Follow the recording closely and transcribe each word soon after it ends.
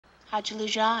How'd you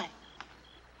lose your eye?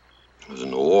 I was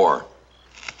in the war.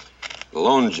 The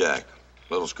Lone Jack.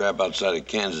 Little scrap outside of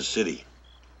Kansas City.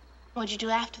 What'd you do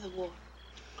after the war?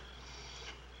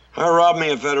 I robbed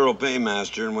me a federal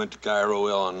paymaster and went to Cairo,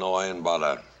 Illinois, and bought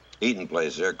a eating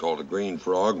place there called the Green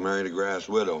Frog, married a grass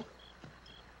widow.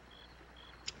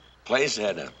 Place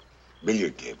had a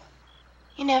billiard table.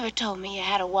 You never told me you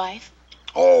had a wife.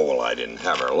 Oh, well, I didn't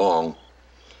have her long.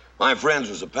 My friends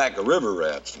was a pack of river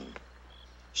rats, and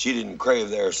she didn't crave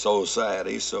their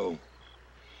society, so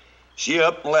she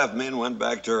up and left me and went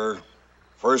back to her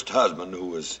first husband, who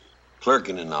was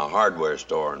clerking in a hardware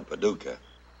store in Paducah.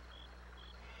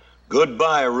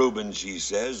 Goodbye, Reuben, she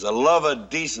says. The love of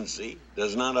decency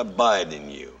does not abide in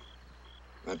you.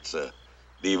 That's a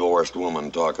divorced woman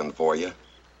talking for you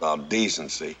about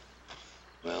decency.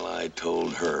 Well, I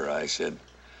told her, I said,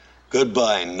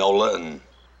 goodbye, Nola, and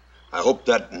I hope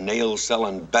that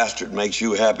nail-selling bastard makes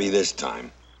you happy this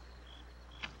time.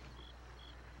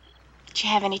 Did you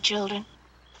have any children?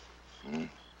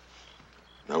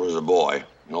 There was a boy,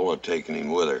 Nola taking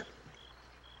him with her.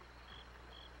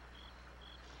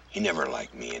 He never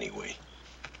liked me anyway.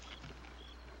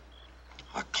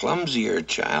 A clumsier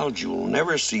child you'll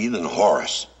never see than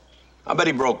Horace. I bet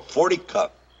he broke 40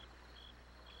 cups.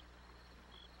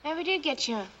 Never did get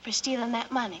you for stealing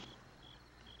that money.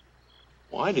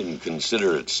 Well, I didn't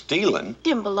consider it stealing.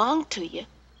 Didn't belong to you.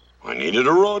 I needed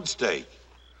a road stake.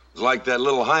 It was like that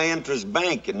little high-interest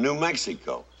bank in New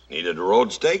Mexico. Needed a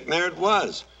road stake, and there it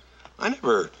was. I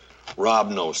never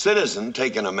robbed no citizen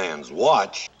taking a man's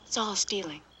watch. It's all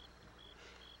stealing.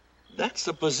 That's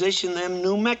the position them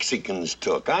New Mexicans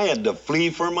took. I had to flee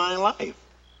for my life.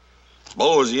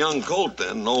 Bo was a young colt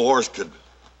then. No horse could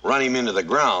run him into the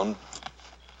ground.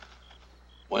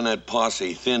 When that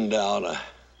posse thinned out,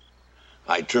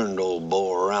 I turned old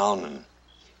Bo around and,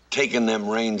 taking them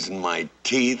reins in my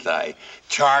teeth, I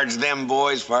charged them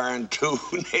boys firing 2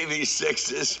 Navy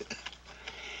 6s.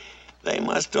 They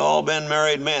must have all been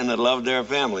married men that loved their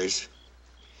families,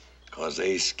 'cause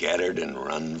they scattered and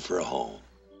run for home.